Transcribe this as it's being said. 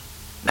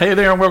Hey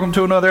there, and welcome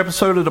to another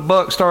episode of The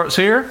Buck Starts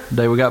Here.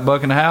 Today we got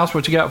Buck in the house.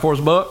 What you got for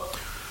us, Buck?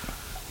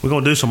 We're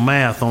going to do some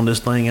math on this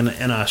thing, and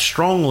I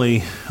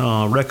strongly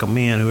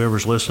recommend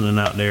whoever's listening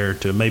out there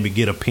to maybe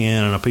get a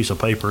pen and a piece of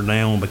paper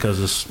down,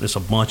 because it's a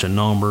bunch of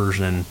numbers,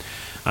 and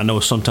I know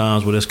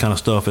sometimes with this kind of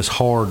stuff it's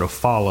hard to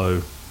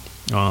follow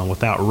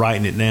without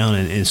writing it down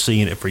and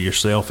seeing it for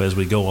yourself as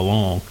we go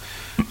along.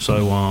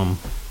 So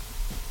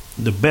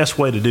the best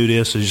way to do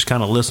this is just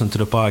kind of listen to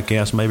the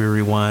podcast, maybe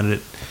rewind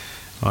it,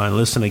 and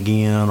listen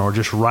again, or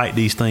just write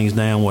these things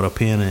down with a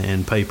pen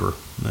and paper.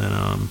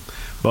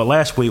 But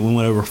last week we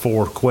went over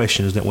 4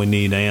 questions that we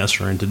need to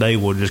answer, and today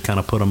we'll just kind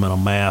of put them in a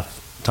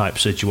math type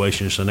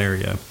situation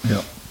scenario.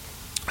 Yep.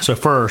 So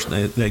first,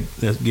 they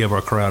give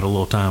our crowd a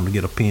little time to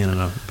get a pen and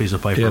a piece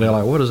of paper. Yeah, they're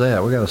like, what is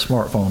that? We got a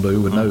smartphone,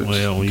 dude, with notes,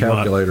 well,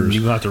 calculators.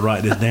 You have to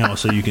write this down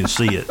so you can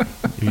see it,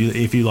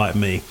 if you like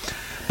me.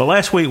 But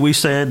last week we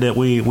said that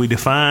we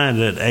defined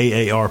that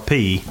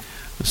AARP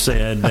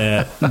said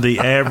that the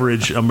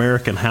average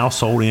American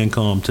household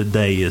income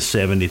today is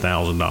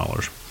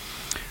 $70,000.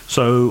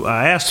 So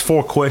I asked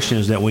 4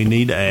 questions that we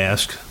need to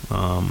ask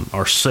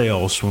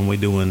ourselves when we're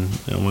doing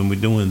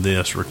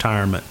this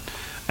retirement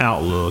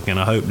outlook, and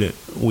I hope that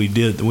we've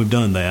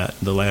done that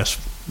the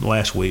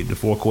last week. The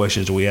 4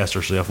 questions we asked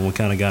ourselves, and we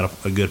kind of got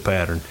a good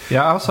pattern.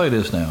 Yeah, I'll say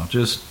this now,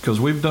 just because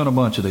we've done a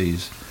bunch of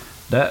these.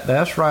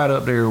 That's right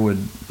up there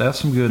that's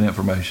some good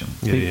information.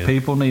 Yeah.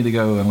 People need to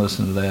go and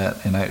listen to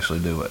that and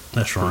actually do it.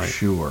 That's right, for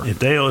sure. If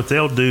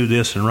they'll do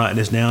this and write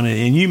this down,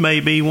 and you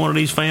may be one of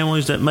these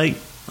families that make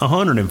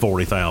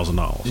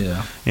 $140,000,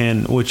 yeah,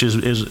 and which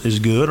is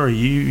good, or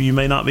you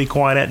may not be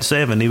quite at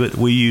 70, but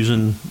we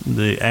using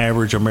the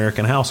average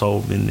American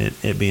household and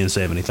it being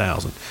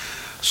 70,000.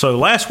 So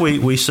last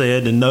week we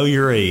said to know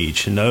your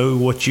age, know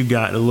what you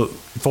got to look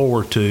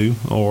forward to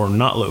or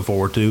not look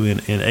forward to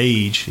in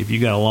age. If you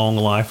got a long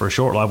life or a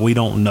short life, we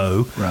don't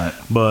know, right?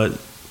 But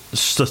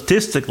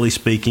statistically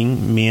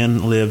speaking,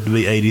 men live to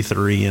be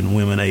 83 and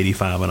women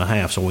 85 and a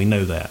half, so we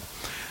know that.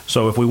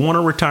 So if we want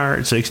to retire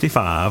at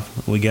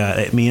 65,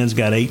 men's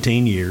got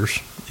 18 years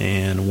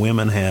and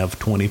women have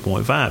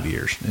 20.5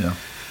 years. Yeah.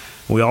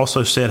 We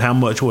also said, how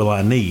much will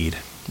I need?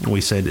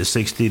 We said that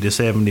 60 to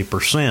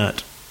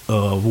 70%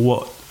 of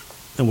what,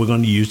 and we're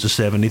going to use the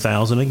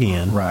 70,000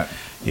 again, right,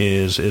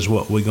 is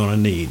what we're going to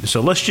need.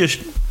 So let's just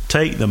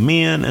take the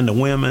men and the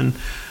women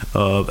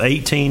of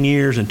 18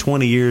 years and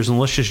 20 years, and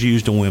let's just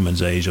use the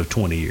women's age of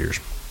 20 years.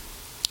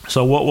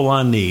 So what will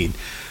I need?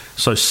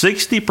 So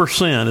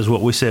 60% is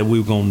what we said we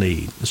were going to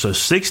need. So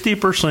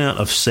 60%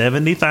 of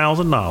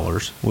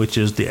 $70,000, which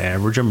is the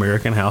average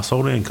American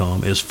household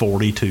income, is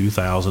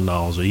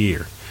 $42,000 a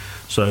year.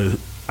 So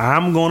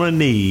I'm going to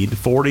need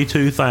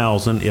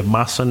 $42,000 if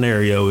my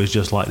scenario is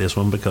just like this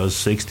one, because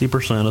 60%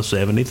 of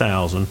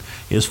 $70,000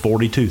 is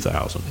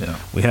 $42,000. Yeah.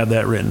 We have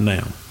that written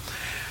down.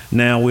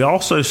 Now, we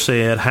also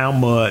said, how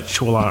much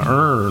will I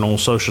earn on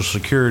Social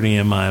Security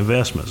in my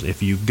investments?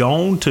 If you've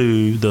gone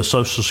to the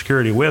Social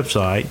Security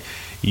website,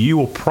 you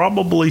will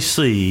probably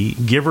see,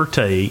 give or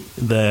take,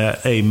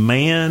 that a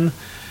man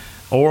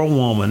or a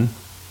woman,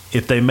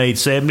 if they made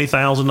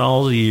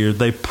 $70,000 a year,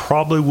 they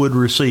probably would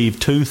receive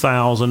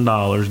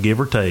 $2,000,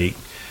 give or take,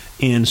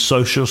 in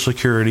Social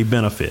Security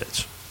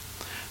benefits.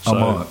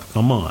 A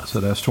month. So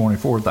that's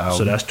 $24,000.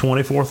 So that's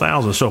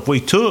 $24,000. So if we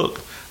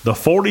took the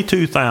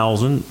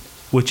 $42,000,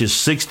 which is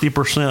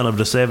 60% of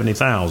the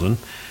 $70,000,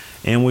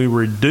 and we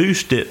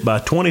reduced it by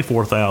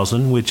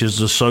 $24,000, which is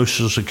the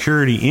Social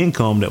Security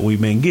income that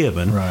we've been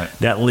given, right,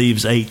 that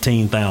leaves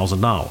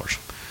 $18,000.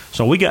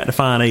 So we got to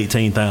find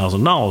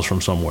 $18,000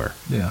 from somewhere.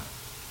 Yeah.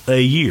 A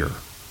year.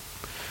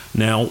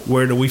 Now,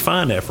 where do we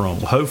find that from?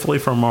 Hopefully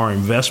from our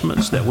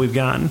investments that we've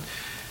gotten.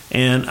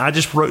 And I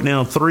just wrote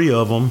down 3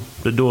 of them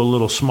to do a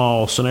little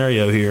small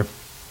scenario here.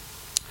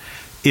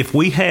 If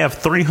we have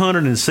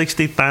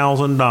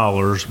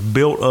 $360,000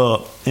 built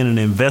up in an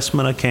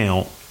investment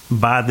account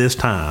by this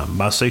time,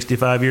 by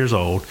 65 years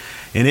old,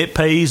 and it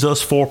pays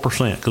us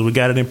 4% because we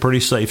got it in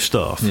pretty safe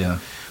stuff. Yeah.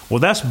 Well,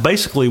 that's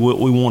basically what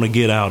we want to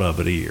get out of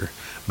it a year.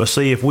 But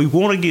see, if we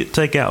want to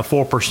take out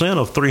 4%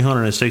 of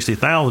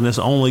 $360,000, it's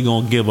only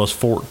going to give us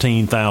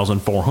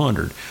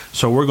 $14,400.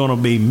 So we're going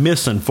to be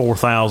missing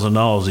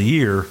 $4,000 a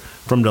year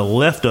from the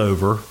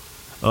leftover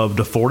of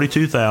the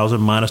 $42,000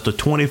 minus the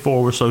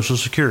 $24,000 with Social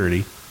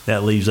Security.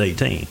 That leaves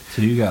 $18,000.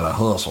 So you got to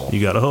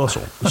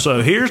hustle.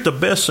 So here's the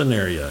best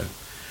scenario.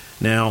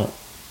 Now,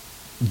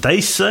 they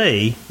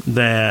say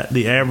that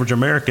the average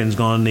American is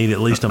going to need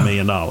at least $1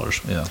 million.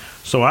 Yeah.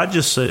 So I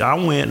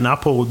went and I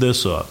pulled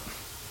this up.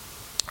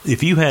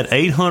 If you had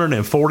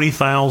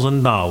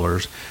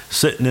 $840,000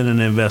 sitting in an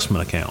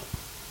investment account,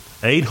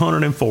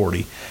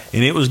 $840,000,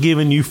 and it was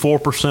giving you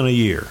 4% a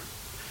year,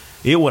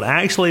 it would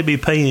actually be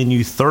paying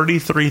you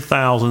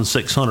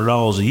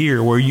 $33,600 a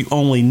year, where you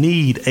only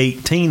need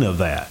 18 of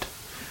that.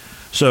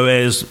 So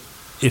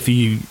if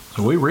you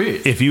at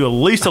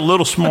least a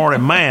little smart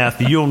at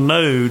math, you'll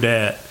know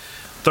that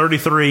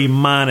 33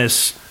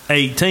 minus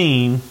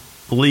 18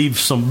 leaves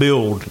some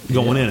build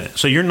going in it.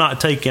 So you're not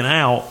taking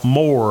out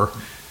more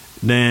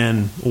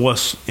than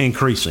what's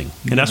increasing,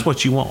 and that's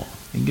what you want.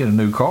 You can get a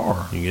new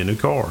car. You get a new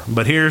car.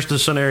 But here's the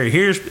scenario.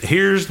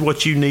 Here's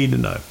what you need to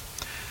know.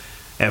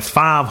 At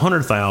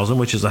 $500,000,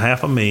 which is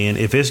 $500,000,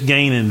 if it's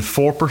gaining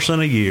 4%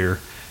 a year,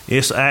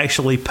 it's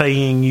actually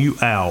paying you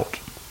out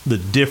the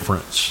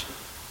difference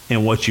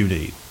in what you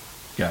need.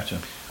 Gotcha.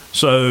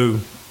 So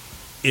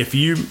if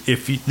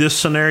this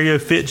scenario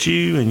fits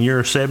you and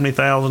you're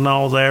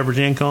 $70,000 average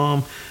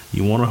income,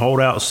 you want to hold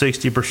out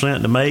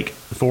 60% to make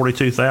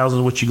 $42,000 is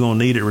what you're going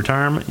to need at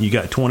retirement. You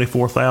got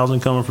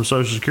 $24,000 coming from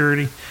Social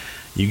Security.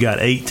 You got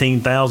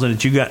 $18,000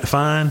 that you got to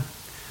find.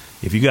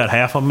 If you got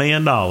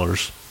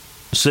 $500,000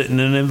 sitting in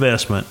an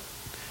investment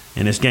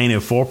and it's gaining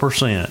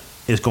 4%,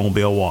 it's going to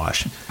be a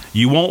wash.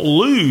 You won't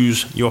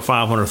lose your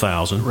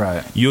 $500,000.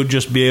 Right. You'll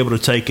just be able to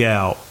take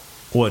out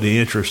what the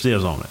interest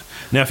is on it.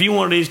 Now, if you're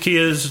one of these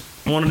kids,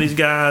 one of these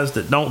guys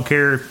that don't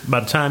care, by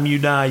the time you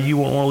die, you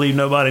won't want to leave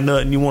nobody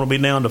nothing, you want to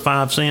be down to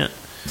 5 cents,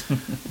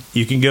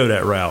 you can go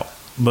that route.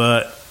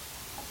 But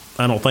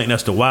I don't think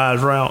that's the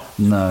wise route.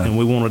 No. And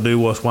we want to do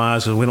what's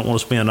wise because we don't want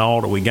to spend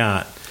all that we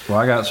got. Well,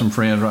 I got some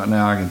friends right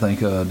now I can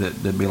think of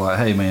that'd be like,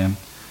 hey, man,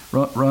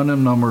 run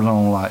them numbers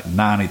on like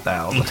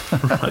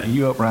 90,000. Right.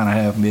 You up around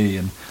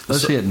 $500,000.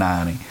 Let's hit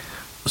 90.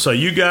 So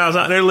you guys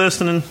out there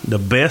listening, the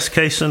best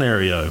case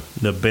scenario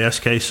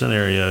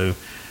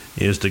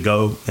is to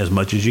go as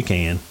much as you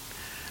can.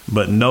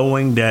 But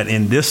knowing that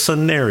in this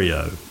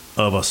scenario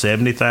of a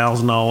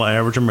 $70,000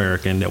 average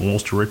American that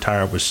wants to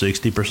retire with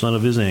 60%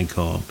 of his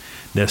income,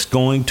 that's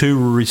going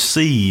to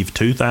receive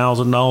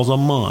 $2,000 a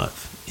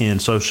month in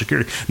Social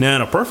Security. Now,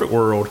 in a perfect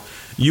world,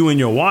 you and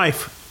your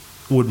wife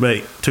would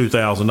make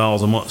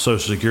 $2,000 a month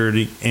Social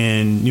Security,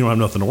 and you don't have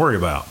nothing to worry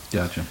about.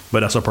 Gotcha. But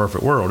that's a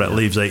perfect world. That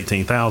leaves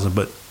 $18,000.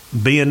 But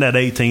being that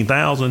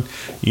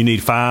 $18,000, you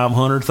need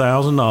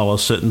 $500,000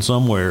 sitting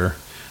somewhere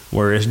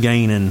where it's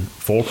gaining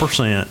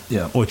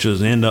 4%, which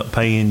is end up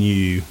paying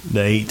you the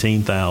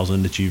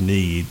 $18,000 that you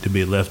need to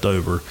be left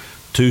over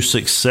to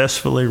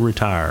successfully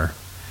retire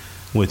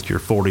with your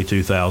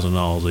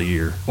 $42,000 a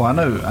year. Well,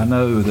 I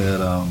know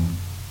that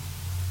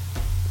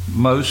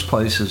most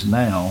places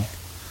now,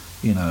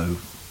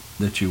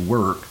 that you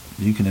work,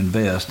 you can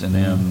invest and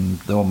then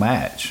they'll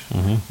match.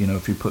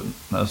 If you put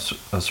a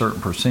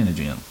certain percentage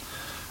in,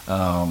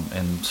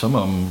 and some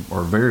of them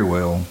are very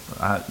well.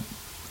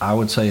 I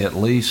would say at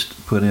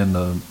least put in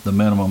the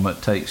minimum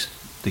it takes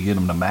to get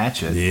them to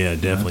match it. Yeah,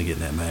 definitely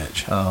getting that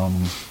match.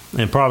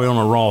 And probably on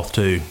a Roth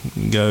too.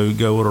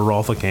 Go with a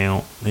Roth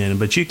account,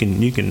 but you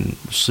can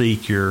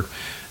seek your,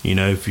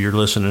 if you're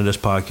listening to this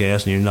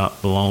podcast and you're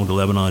not belong to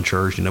Lebanon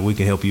Church, we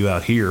can help you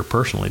out here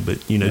personally.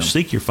 But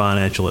seek your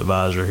financial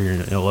advisor here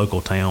in a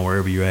local town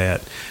wherever you're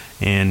at,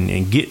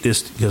 and get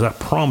this, because I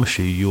promise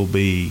you'll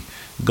be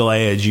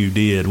glad you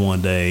did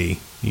one day.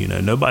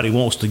 Nobody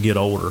wants to get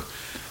older,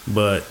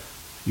 but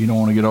you don't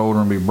want to get older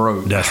and be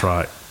broke. That's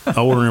right.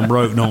 Older and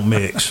broke don't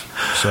mix.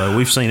 So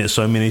we've seen it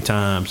so many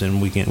times, and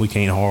we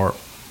can't harp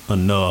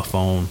enough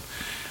on.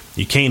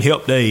 You can't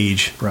help the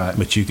age, right?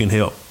 But you can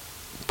help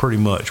pretty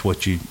much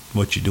what you're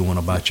doing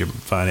about your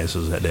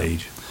finances at that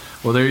age.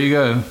 Well, there you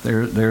go.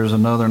 There's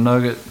another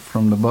nugget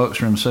from the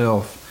Buckster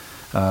himself.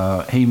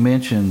 He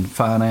mentioned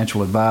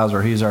financial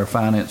advisor. He's our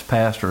finance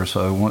pastor.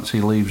 So once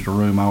he leaves the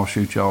room, I'll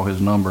shoot y'all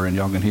his number and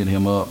y'all can hit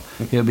him up.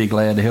 He'll be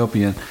glad to help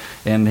you.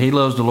 And he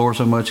loves the Lord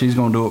so much, he's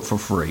going to do it for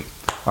free.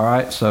 All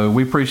right. So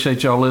we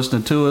appreciate y'all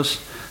listening to us.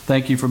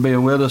 Thank you for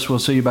being with us. We'll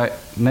see you back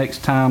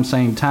next time,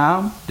 same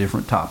time,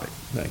 different topic.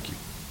 Thank you.